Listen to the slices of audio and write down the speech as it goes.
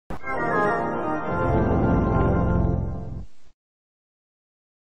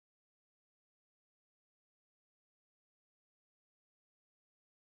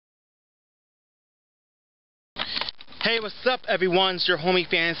Hey, what's up, everyone? It's your homie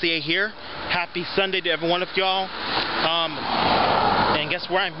Fantasy here. Happy Sunday to every one of y'all. And guess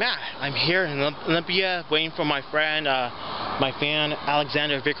where I'm at? I'm here in Olympia, waiting for my friend, my fan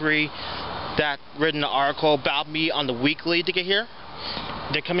Alexandria Vickery, that written an article about me on the Weekly to get here.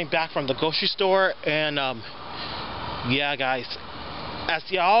 They're coming back from the grocery store, and yeah, guys. As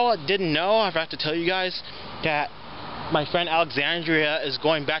y'all didn't know, I have to tell you guys that my friend Alexandria is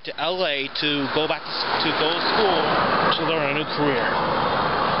going back to LA to go to school to learn a new career,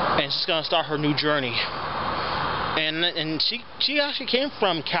 and she's gonna start her new journey. And she actually came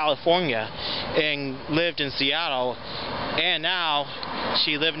from California and lived in Seattle, and now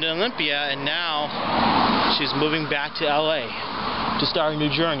she lived in Olympia, and now she's moving back to LA to start a new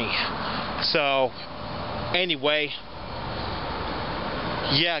journey. So anyway,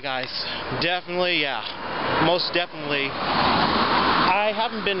 yeah, guys, definitely, yeah, most definitely. I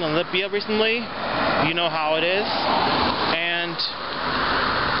haven't been in Olympia recently. You know how it is, and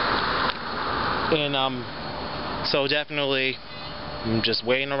so definitely, I'm just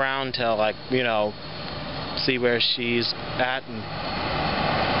waiting around till, like, you know, see where she's at and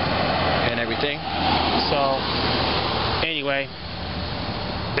everything. So anyway,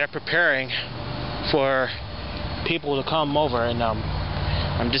 they're preparing for people to come over, and I'm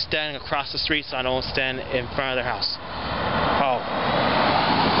just standing across the street so I don't stand in front of their house. Oh,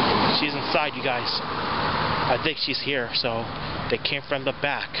 she's inside, you guys. I think she's here, so they came from the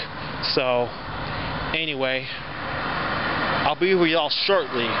back. So anyway, I'll be with y'all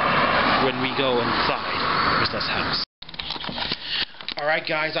shortly when we go inside Princess house. Alright,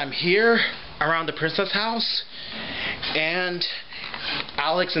 guys, I'm here around the Princess house, and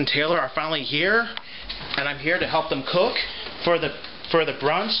Alex and Taylor are finally here, and I'm here to help them cook for the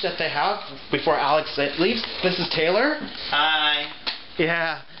brunch that they have before Alex leaves. This is Taylor. Hi.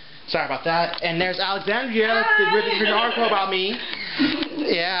 Yeah, sorry about that. And there's Alexandria, written an article about me.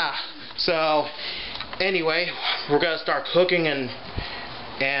 Yeah. So anyway, we're gonna start cooking, and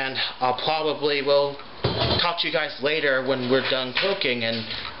I'll probably will talk to you guys later when we're done cooking, and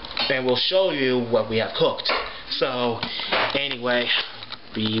we'll show you what we have cooked. So anyway,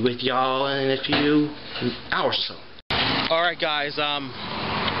 be with y'all in a few hours or so. Alright, guys,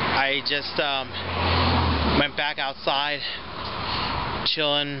 I just went back outside,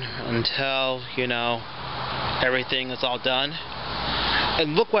 chilling until, you know, everything is all done.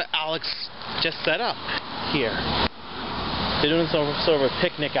 And look what Alex just set up here. They're doing sort of a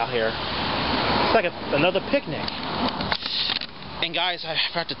picnic out here. It's like another picnic. And guys, I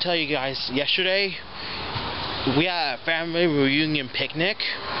have to tell you guys, yesterday we had a family reunion picnic,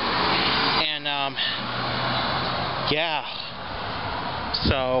 and yeah,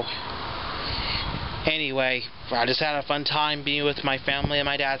 so anyway, I just had a fun time being with my family on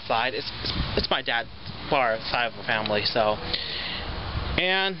my dad's side. It's my dad's side of the family, so,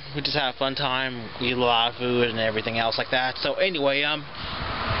 and we just had a fun time, we eat a lot of food and everything else like that. So anyway,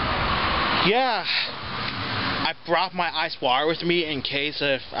 yeah, I brought my ice water with me in case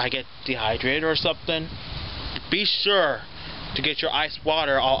if I get dehydrated or something. Be sure to get your ice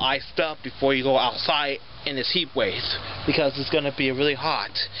water all iced up before you go outside in this heat wave, because it's going to be really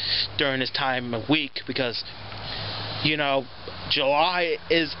hot during this time of week, because, you know, July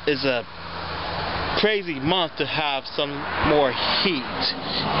is a crazy month to have some more heat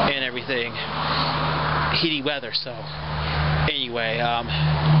and everything, heaty weather. So anyway,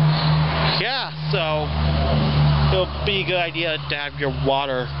 yeah, so it'll be a good idea to have your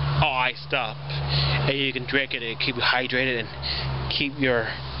water all iced up, and you can drink it and keep you hydrated and keep your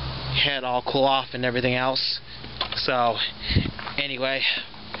head all cool off and everything else. So anyway,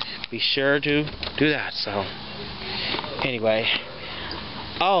 be sure to do that. So anyway,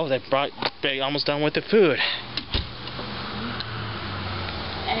 oh, they're almost done with the food.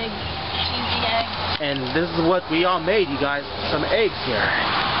 Egg, cheesy egg. And this is what we all made, you guys. Some eggs here.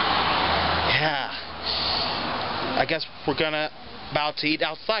 Yeah. I guess we're about to eat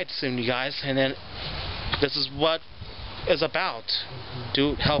outside soon, you guys. And then this is what is about,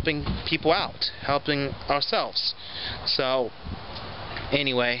 helping people out, helping ourselves. So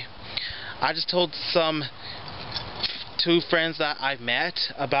anyway, I just told two friends that I've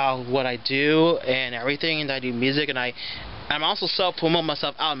met about what I do and everything, and I do music, and I'm also self-promoting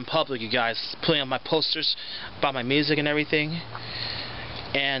myself out in public, you guys, putting up my posters about my music and everything,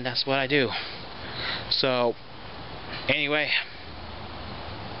 and that's what I do. So anyway,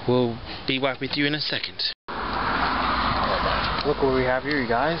 we'll be right with you in a second. Look what we have here, you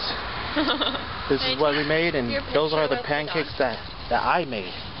guys. This is what we made, and those are the pancakes that I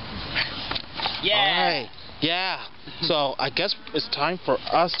made. Yeah. Alright, yeah. So I guess it's time for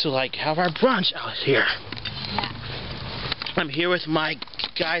us to, like, have our brunch out here. Yeah. I'm here with my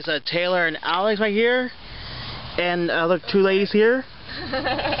guys, Taylor and Alex right here, and other two ladies here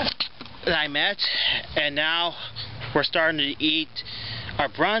that I met, and now we're starting to eat our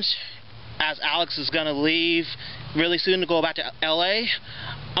brunch as Alex is going to leave really soon to go back to LA.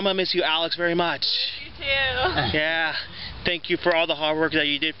 I'm going to miss you, Alex, very much. You too. Yeah. Thank you for all the hard work that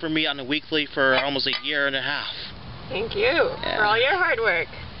you did for me on the weekly for almost a year and a half. Thank you for all your hard work.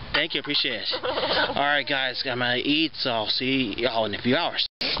 Thank you, appreciate it. Alright guys, I'm gonna eat, so I'll see y'all in a few hours.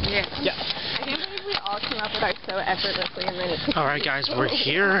 Yeah. I can't believe we all came up with our so effortlessly and then it took Alright guys, we're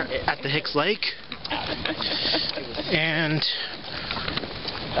here at the Hicks Lake. And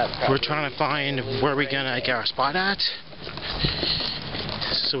we're trying to find where we're gonna get our spot at,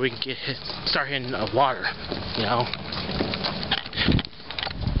 so we can start hitting water, you know.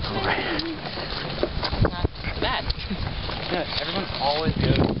 Alright. Not bad. Yeah, everyone always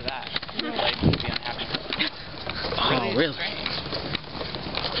goes to that. Like, to be unhappy. Oh, really?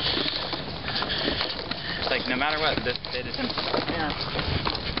 It's like, no matter what, they just... Yeah.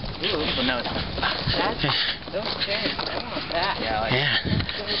 Ooh, people know it's not. That's so scary. I want that. Yeah, like...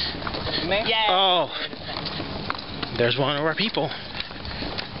 Yeah. Yes. Oh. There's one of our people.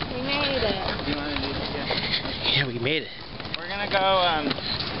 We made it. Do you want to do this again? Yeah, we made it. We're gonna go,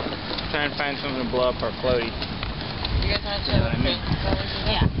 try and find something to blow up our floaty. You guys want to You know what I mean?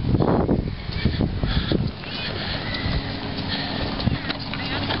 Yeah.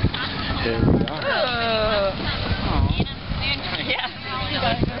 Here we are.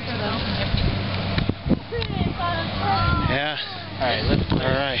 Yeah. Alright, let's...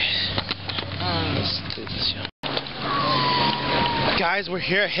 Alright. Let's do this, yeah. Guys, we're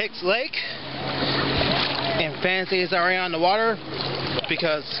here at Hicks Lake. And Fancy is already on the water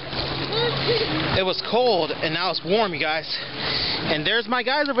because it was cold and now it's warm, you guys. And there's my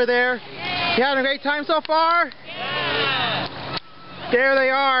guys over there. You having a great time so far? Yeah. There they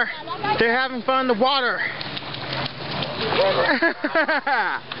are. They're having fun in the water.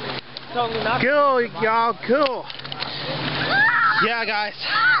 Cool, y'all. Cool. Yeah, guys.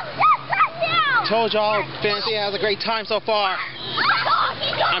 Told y'all Fancy has a great time so far.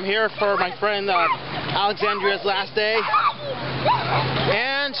 I'm here for my friend Alexandria's last day.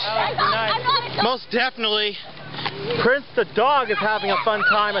 And most definitely, Prince the dog is having a fun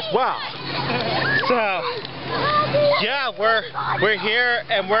time as well. So, yeah, we're here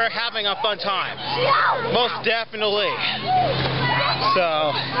and we're having a fun time. Most definitely.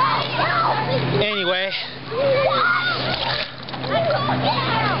 So, anyway,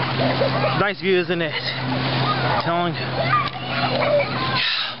 nice view, isn't it? Telling.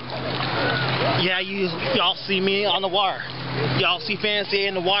 Yeah, y'all see me on the water. Y'all see Fancy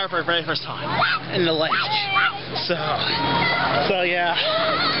in the water for the very first time in the lake. So yeah.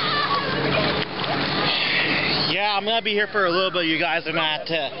 Yeah, I'm gonna be here for a little bit, you guys. I'm gonna have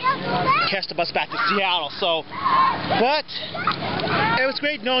to catch the bus back to Seattle. So, but it was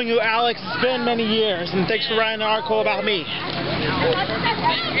great knowing you, Alex. It's been many years, and thanks for writing an article about me. It's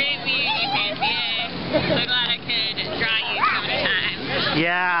been great meeting you, Fancy. So glad I could draw you some time.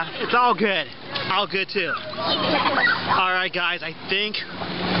 Yeah, it's all good. All good too. Alright guys, I think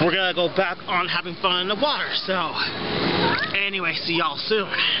we're gonna go back on having fun in the water. So, anyway, see y'all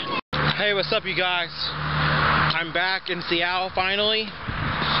soon. Hey, what's up you guys? I'm back in Seattle finally.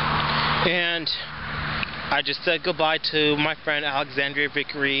 And I just said goodbye to my friend Alexandria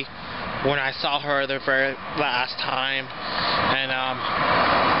Vickery when I saw her the very last time. And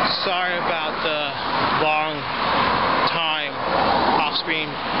sorry about the long time off screen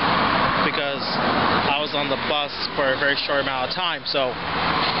because I was on the bus for a very short amount of time. So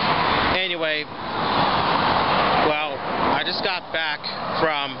anyway, well, I just got back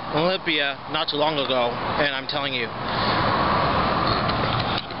from Olympia not too long ago, and I'm telling you,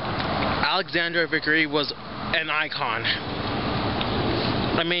 Alexandria Vickery was an icon.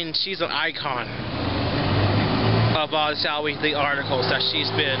 I mean, she's an icon of all the Seattle Weekly articles that she's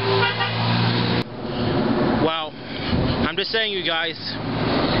been. Well, I'm just saying, you guys,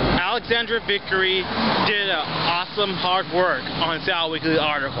 Alexandria Vickery did an awesome hard work on Seattle Weekly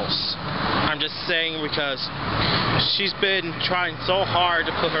articles. I'm just saying because she's been trying so hard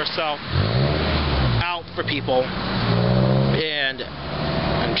to put herself out for people, and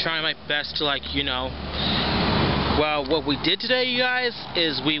I'm trying my best to, like, you know. Well, what we did today, you guys,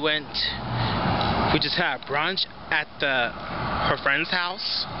 is we just had a brunch at her friend's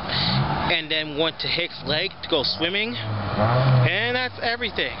house, and then went to Hicks Lake to go swimming, and that's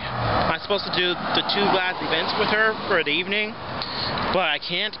everything. I'm supposed to do the two last events with her for the evening, but I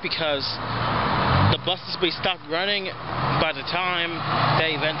can't because the buses will be stopped running by the time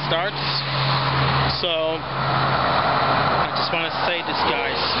the event starts. So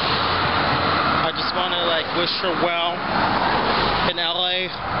wish her well in LA,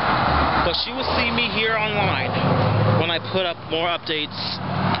 but she will see me here online when I put up more updates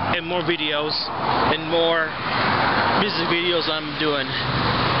and more videos and more music videos I'm doing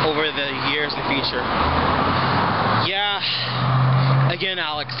over the years in the future. Yeah, again,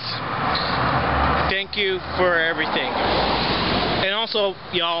 Alex, thank you for everything. And also,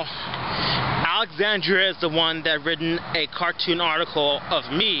 y'all, Alexandria is the one that written a cartoon article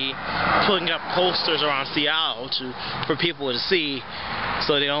of me putting up posters around Seattle for people to see,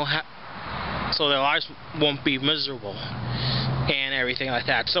 so they don't so their lives won't be miserable and everything like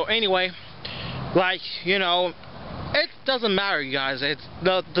that. So anyway, like, you know, it doesn't matter, you guys. It's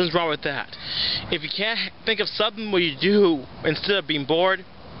nothing's wrong with that. If you can't think of something what you do instead of being bored,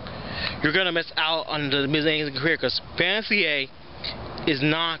 you're gonna miss out on the amazing career, because Fantasy A is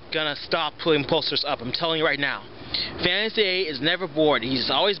not gonna stop putting posters up. I'm telling you right now. Fantasy A is never bored. He's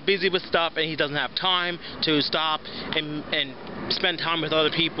always busy with stuff, and he doesn't have time to stop and spend time with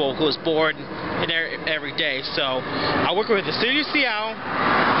other people who is bored every day. So I work with the City of Seattle,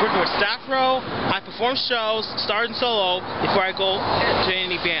 working with Staff Row. I perform shows, starting solo before I go to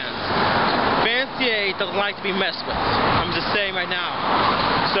any bands. Fantasy A doesn't like to be messed with. I'm just saying right now.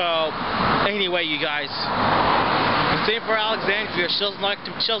 So anyway, you guys. Same for Alexandria. She doesn't like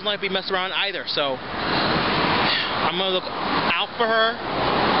to be messed around either. So I'm gonna look out for her,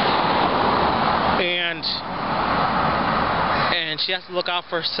 and she has to look out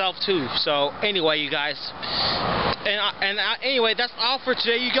for herself too. So anyway, you guys, anyway, that's all for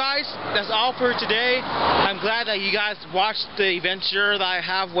today, you guys. That's all for today. I'm glad that you guys watched the adventure that I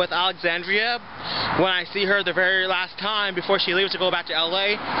have with Alexandria when I see her the very last time before she leaves to go back to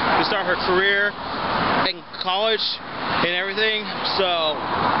LA to start her career in college and everything. So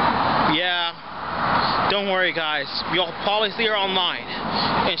yeah, don't worry, guys, you'll probably see her online,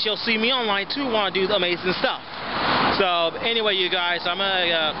 and she'll see me online too when I do amazing stuff. So anyway, you guys, I'm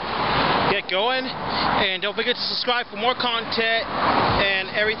gonna get going, and don't forget to subscribe for more content and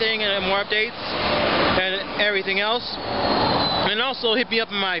everything, and more updates and everything else. And also hit me up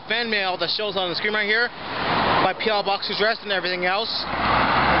in my fan mail that shows on the screen right here, my PL box address and everything else.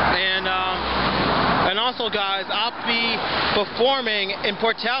 And also, guys, I'll be performing in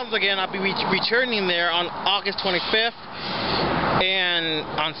Port Townsend again. I'll be returning there on August 25th. And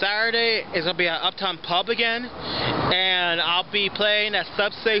on Saturday, it's going to be at Uptown Pub again. And I'll be playing at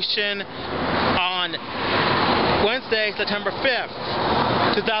Substation on Wednesday, September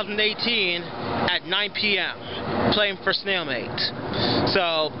 5th, 2018 at 9 p.m. playing for Snailmate.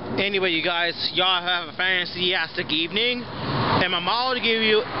 So, anyway, you guys, y'all have a fantastic evening. And my motto to give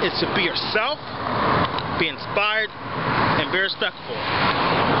you is to be yourself, be inspired, and be respectful.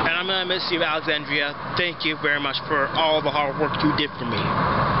 And I'm going to miss you, Alexandria. Thank you very much for all the hard work you did for me.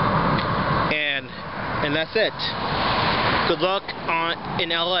 And that's it. Good luck in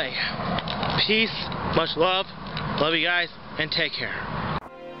LA. Peace, much love. Love you guys, and take care.